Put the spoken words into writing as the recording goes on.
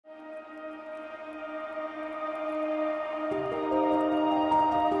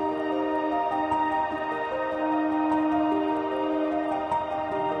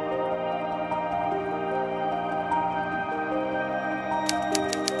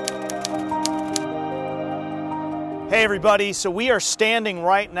Hey everybody, so we are standing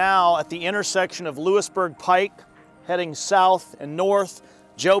right now at the intersection of Louisburg Pike, heading south and north,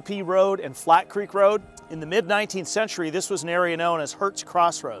 Joe P. Road and Flat Creek Road. In the mid-19th century, this was an area known as Hurt's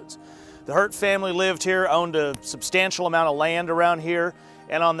Crossroads. The Hurt family lived here, owned a substantial amount of land around here,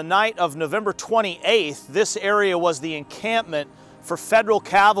 and on the night of November 28th, this area was the encampment for Federal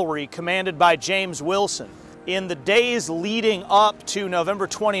cavalry commanded by James Wilson. In the days leading up to November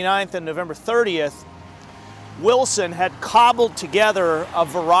 29th and November 30th, Wilson had cobbled together a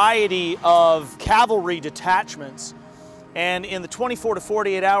variety of cavalry detachments, and in the 24 to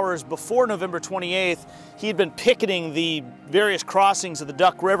 48 hours before November 28th, he had been picketing the various crossings of the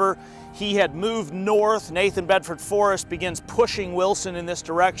Duck River. He had moved north. Nathan Bedford Forrest begins pushing Wilson in this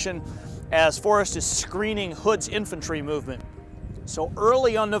direction as Forrest is screening Hood's infantry movement. So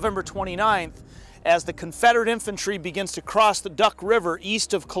early on November 29th, as the Confederate infantry begins to cross the Duck River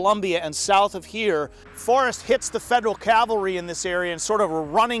east of Columbia and south of here, Forrest hits the Federal cavalry in this area and sort of a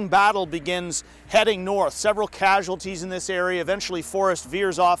running battle begins heading north. Several casualties in this area. Eventually Forrest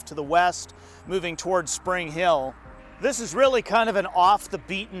veers off to the west, moving towards Spring Hill. This is really kind of an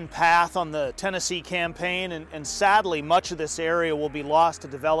off-the-beaten path on the Tennessee campaign, and sadly much of this area will be lost to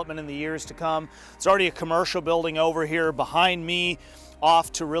development in the years to come. There's already a commercial building over here behind me,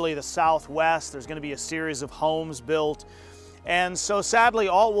 off to really the southwest. There's going to be a series of homes built. And so sadly,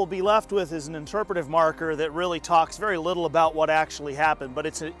 all we'll be left with is an interpretive marker that really talks very little about what actually happened. But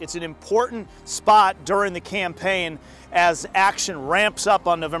it's an important spot during the campaign as action ramps up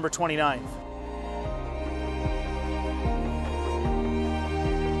on November 29th.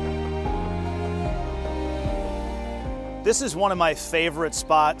 This is one of my favorite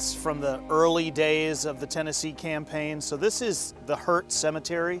spots from the early days of the Tennessee campaign. So this is the Hurt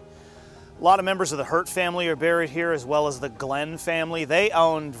Cemetery. A lot of members of the Hurt family are buried here, as well as the Glenn family. They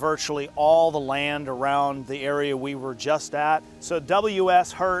owned virtually all the land around the area we were just at. So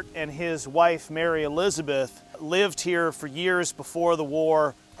W.S. Hurt and his wife, Mary Elizabeth, lived here for years before the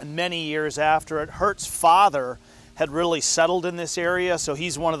war and many years after it. Hurt's father had really settled in this area, so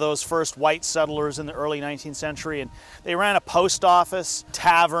he's one of those first white settlers in the early 19th century, and they ran a post office,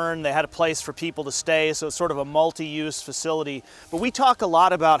 tavern, they had a place for people to stay, so it's sort of a multi-use facility. But we talk a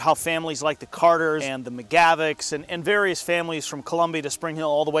lot about how families like the Carters and the McGavicks and various families from Columbia to Spring Hill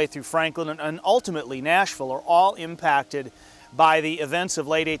all the way through Franklin and ultimately Nashville are all impacted by the events of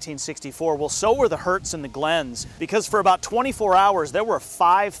late 1864. Well, so were the Hurts and the Glenns, because for about 24 hours there were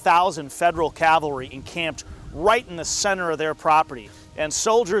 5,000 Federal cavalry encamped right in the center of their property. And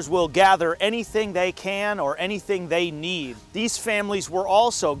soldiers will gather anything they can or anything they need. These families were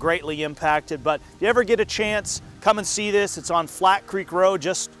also greatly impacted, but if you ever get a chance, come and see this. It's on Flat Creek Road,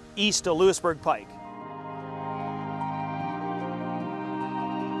 just east of Louisburg Pike.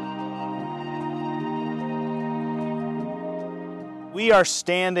 We are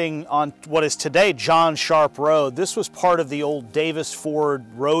standing on what is today John Sharp Road. This was part of the old Davis Ford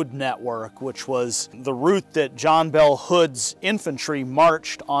Road Network, which was the route that John Bell Hood's infantry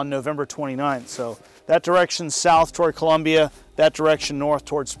marched on November 29th. So that direction south toward Columbia, that direction north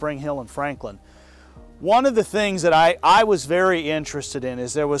toward Spring Hill and Franklin. One of the things that I was very interested in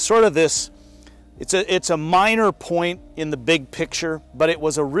is there was sort of this, it's a minor point in the big picture, but it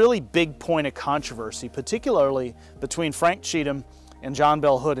was a really big point of controversy, particularly between Frank Cheatham and John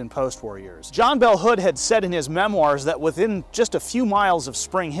Bell Hood in post-war years. John Bell Hood had said in his memoirs that within just a few miles of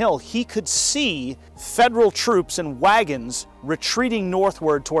Spring Hill, he could see Federal troops and wagons retreating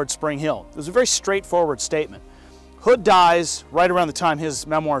northward toward Spring Hill. It was a very straightforward statement. Hood dies right around the time his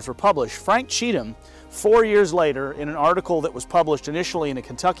memoirs were published. Frank Cheatham, 4 years later, in an article that was published initially in a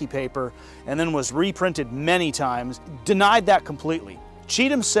Kentucky paper and then was reprinted many times, denied that completely.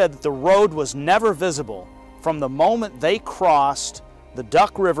 Cheatham said that the road was never visible from the moment they crossed the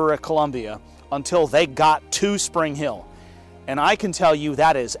Duck River at Columbia until they got to Spring Hill. And I can tell you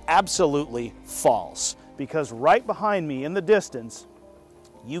that is absolutely false, because right behind me in the distance,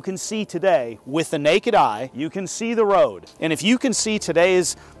 you can see today, with the naked eye, you can see the road. And if you can see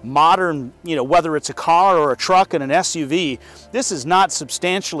today's modern, whether it's a car or a truck and an SUV, this is not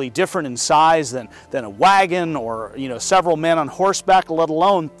substantially different in size than a wagon or, several men on horseback, let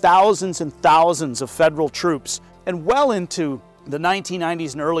alone thousands and thousands of Federal troops. And well into the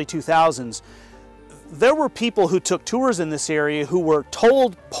 1990s and early 2000s, there were people who took tours in this area who were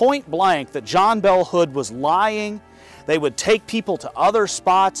told point blank that John Bell Hood was lying. They would take people to other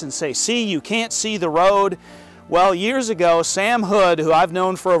spots and say, see, you can't see the road. Well, years ago, Sam Hood, who I've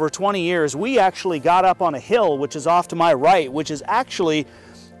known for over 20 years, we actually got up on a hill, which is off to my right, which is actually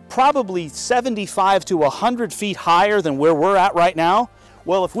probably 75 to 100 feet higher than where we're at right now.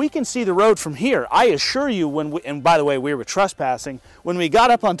 Well, if we can see the road from here, I assure you and by the way, we were trespassing, when we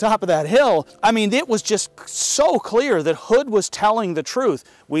got up on top of that hill, I mean, it was just so clear that Hood was telling the truth.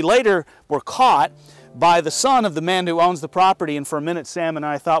 We later were caught by the son of the man who owns the property, and for a minute Sam and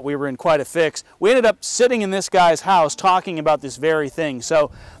I thought we were in quite a fix. We ended up sitting in this guy's house talking about this very thing. So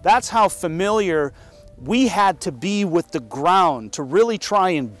that's how familiar we had to be with the ground to really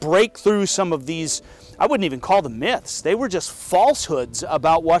try and break through some of these, I wouldn't even call them myths. They were just falsehoods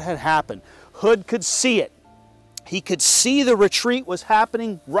about what had happened. Hood could see it. He could see the retreat was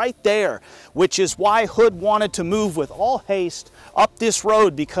happening right there, which is why Hood wanted to move with all haste up this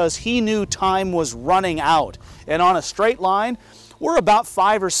road, because he knew time was running out. And on a straight line, we're about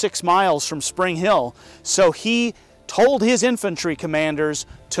 5 or 6 miles from Spring Hill. So he told his infantry commanders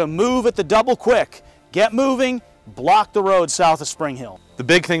to move at the double quick, get moving, block the road south of Spring Hill. The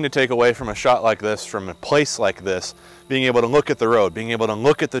big thing to take away from a shot like this, from a place like this, being able to look at the road, being able to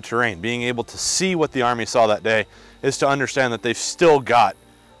look at the terrain, being able to see what the Army saw that day, is to understand that they've still got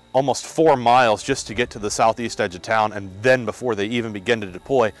almost 4 miles just to get to the southeast edge of town, and then before they even begin to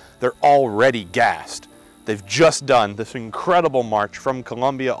deploy, they're already gassed. They've just done this incredible march from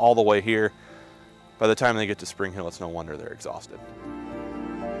Columbia all the way here. By the time they get to Spring Hill, it's no wonder they're exhausted.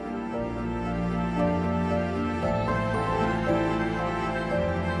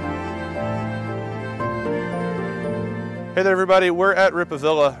 Hey there everybody, we're at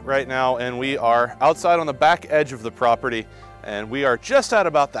Rippavilla right now, and we are outside on the back edge of the property, and we are just at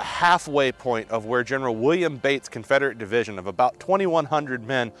about the halfway point of where General William Bates' Confederate division of about 2,100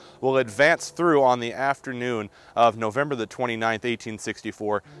 men will advance through on the afternoon of November the 29th,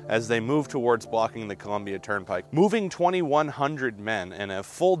 1864, as they move towards blocking the Columbia Turnpike. Moving 2,100 men in a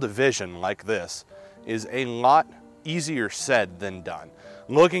full division like this is a lot easier said than done.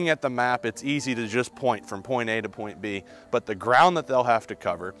 Looking at the map, it's easy to just point from point A to point B, but the ground that they'll have to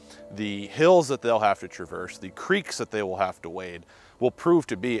cover, the hills that they'll have to traverse, the creeks that they will have to wade, will prove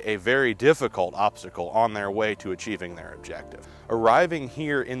to be a very difficult obstacle on their way to achieving their objective. Arriving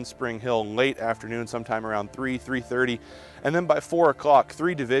here in Spring Hill late afternoon, sometime around 3:30, and then by 4 o'clock,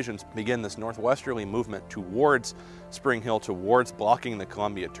 3 divisions begin this northwesterly movement towards Spring Hill, towards blocking the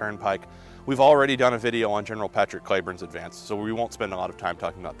Columbia Turnpike. We've already done a video on General Patrick Cleburne's advance, so we won't spend a lot of time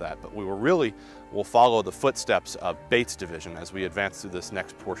talking about that, but we'll follow the footsteps of Bates' division as we advance through this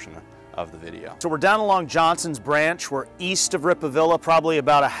next portion of the video. So we're down along Johnson's Branch. We're east of Rippavilla, probably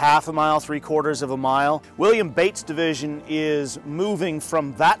about a half a mile, 3/4 of a mile. William Bates' division is moving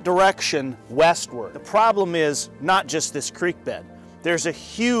from that direction westward. The problem is not just this creek bed. There's a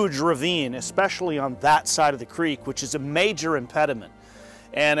huge ravine, especially on that side of the creek, which is a major impediment.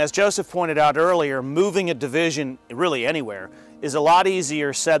 And as Joseph pointed out earlier, moving a division, really anywhere, is a lot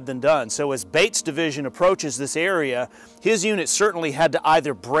easier said than done. So as Bates' division approaches this area, his unit certainly had to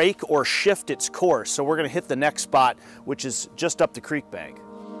either break or shift its course. So we're going to hit the next spot, which is just up the creek bank.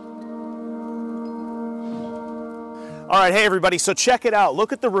 All right, hey everybody, so check it out.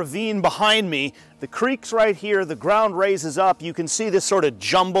 Look at the ravine behind me. The creek's right here, the ground raises up. You can see this sort of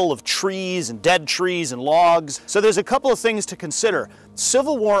jumble of trees and dead trees and logs. So there's a couple of things to consider.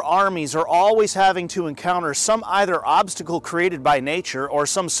 Civil War armies are always having to encounter some either obstacle created by nature or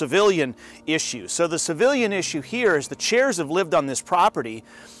some civilian issue. So the civilian issue here is the Chairs have lived on this property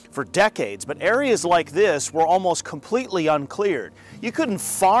for decades, but areas like this were almost completely uncleared. You couldn't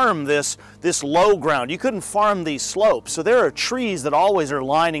farm this low ground. You couldn't farm these slopes. So there are trees that always are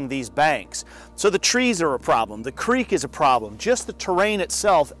lining these banks. So the trees are a problem. The creek is a problem. Just the terrain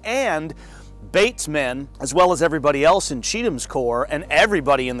itself, and Bates' men, as well as everybody else in Cheatham's Corps and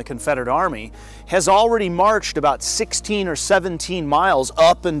everybody in the Confederate Army, has already marched about 16 or 17 miles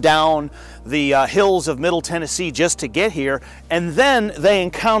up and down the hills of Middle Tennessee just to get here. And then they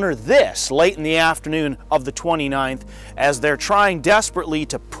encounter this late in the afternoon of the 29th as they're trying desperately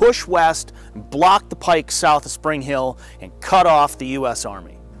to push west, block the pike south of Spring Hill, and cut off the U.S.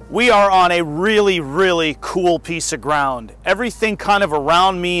 Army. We are on a really, really cool piece of ground. Everything kind of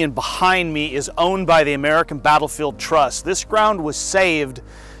around me and behind me is owned by the American Battlefield Trust. This ground was saved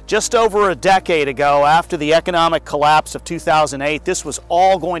just over a decade ago after the economic collapse of 2008. This was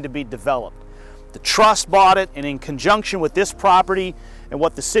all going to be developed. The trust bought it, and in conjunction with this property and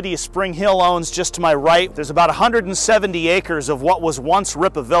what the city of Spring Hill owns just to my right, there's about 170 acres of what was once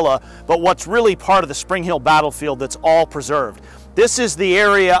Rippavilla, but what's really part of the Spring Hill battlefield that's all preserved. This is the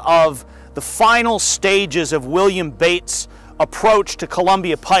area of the final stages of William Bates' approach to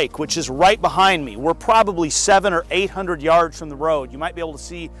Columbia Pike, which is right behind me. We're probably 700 or 800 yards from the road. You might be able to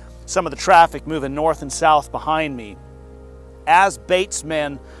see some of the traffic moving north and south behind me. As Bates'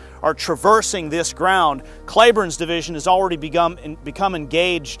 men are traversing this ground. Cleburne's division has already become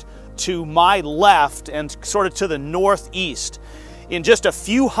engaged to my left and sort of to the northeast. In just a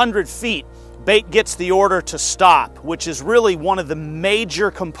few hundred feet, Bate gets the order to stop, which is really one of the major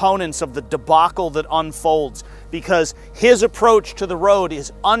components of the debacle that unfolds, because his approach to the road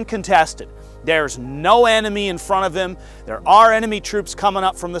is uncontested. There's no enemy in front of him. There are enemy troops coming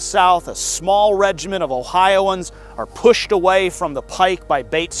up from the south. A small regiment of Ohioans are pushed away from the pike by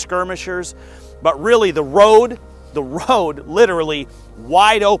Bate's skirmishers. But really the road literally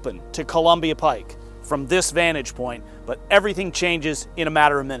wide open to Columbia Pike from this vantage point, but everything changes in a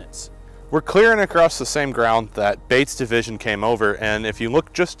matter of minutes. We're clearing across the same ground that Bates' division came over, and if you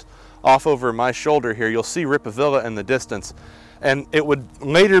look just off over my shoulder here, you'll see Rippavilla in the distance. And it would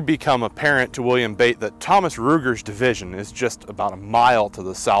later become apparent to William Bate that Thomas Ruger's division is just about a mile to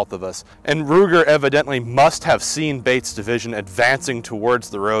the south of us. And Ruger evidently must have seen Bates' division advancing towards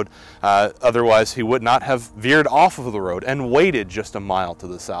the road, otherwise he would not have veered off of the road and waited just a mile to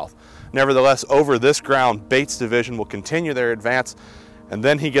the south. Nevertheless, over this ground, Bates' division will continue their advance, and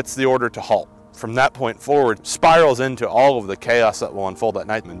then he gets the order to halt. From that point forward, spirals into all of the chaos that will unfold that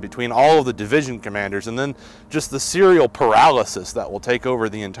night between all of the division commanders, and then just the serial paralysis that will take over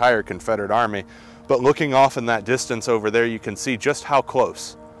the entire Confederate army. But looking off in that distance over there, you can see just how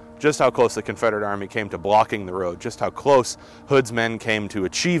close the Confederate army came to blocking the road, just how close Hood's men came to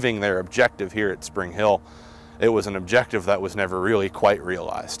achieving their objective here at Spring Hill. It was an objective that was never really quite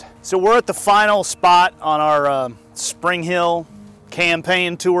realized. So we're at the final spot on our Spring Hill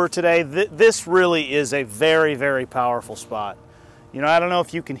campaign tour today. This really is a very, very powerful spot. You know, I don't know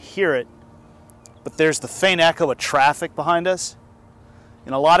if you can hear it, but there's the faint echo of traffic behind us.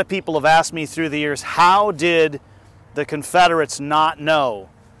 And a lot of people have asked me through the years, how did the Confederates not know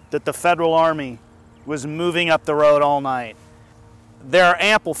that the Federal Army was moving up the road all night? There are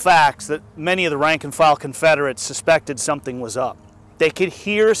ample facts that many of the rank and file Confederates suspected something was up. They could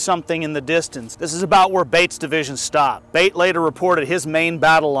hear something in the distance. This is about where Bates' division stopped. Bate later reported his main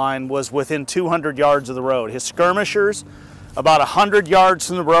battle line was within 200 yards of the road. His skirmishers, about 100 yards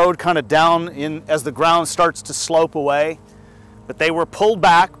from the road, kind of down in as the ground starts to slope away. But they were pulled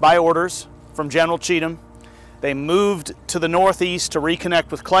back by orders from General Cheatham. They moved to the northeast to reconnect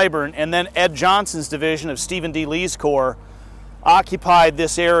with Cleburne, and then Ed Johnson's division of Stephen D. Lee's corps occupied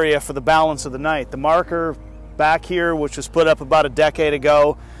this area for the balance of the night. The marker back here, which was put up about a decade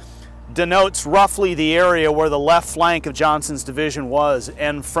ago, denotes roughly the area where the left flank of Johnson's division was.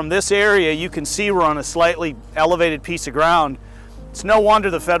 And from this area, you can see we're on a slightly elevated piece of ground. It's no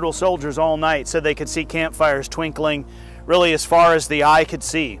wonder the Federal soldiers all night said they could see campfires twinkling really as far as the eye could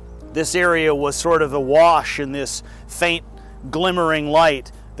see. This area was sort of awash in this faint glimmering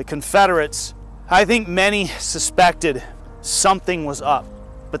light. The Confederates, I think many suspected something was up,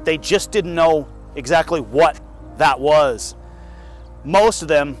 but they just didn't know exactly what that was. Most of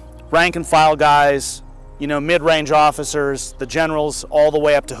them, rank and file guys, you know, mid-range officers, the generals, all the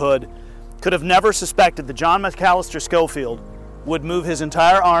way up to Hood, could have never suspected that John McAllister Schofield would move his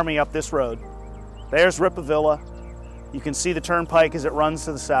entire army up this road. There's Rippavilla. You can see the turnpike as it runs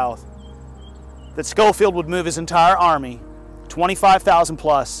to the south. That Schofield would move his entire army, 25,000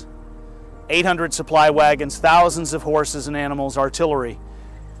 plus, 800 supply wagons, thousands of horses and animals, artillery,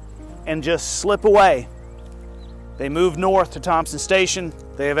 and just slip away. They moved north to Thompson Station.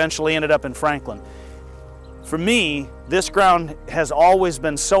 They eventually ended up in Franklin. For me, this ground has always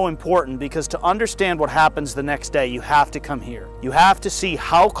been so important because to understand what happens the next day, you have to come here. You have to see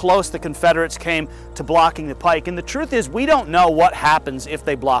how close the Confederates came to blocking the pike. And the truth is, we don't know what happens if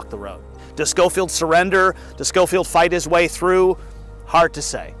they block the road. Does Schofield surrender? Does Schofield fight his way through? Hard to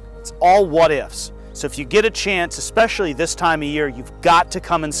say. It's all what ifs. So if you get a chance, especially this time of year, you've got to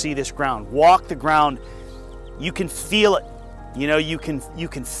come and see this ground. Walk the ground. You can feel it. You know, you can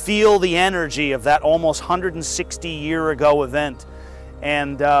feel the energy of that almost 160-year-ago event.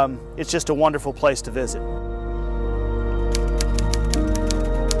 And it's just a wonderful place to visit.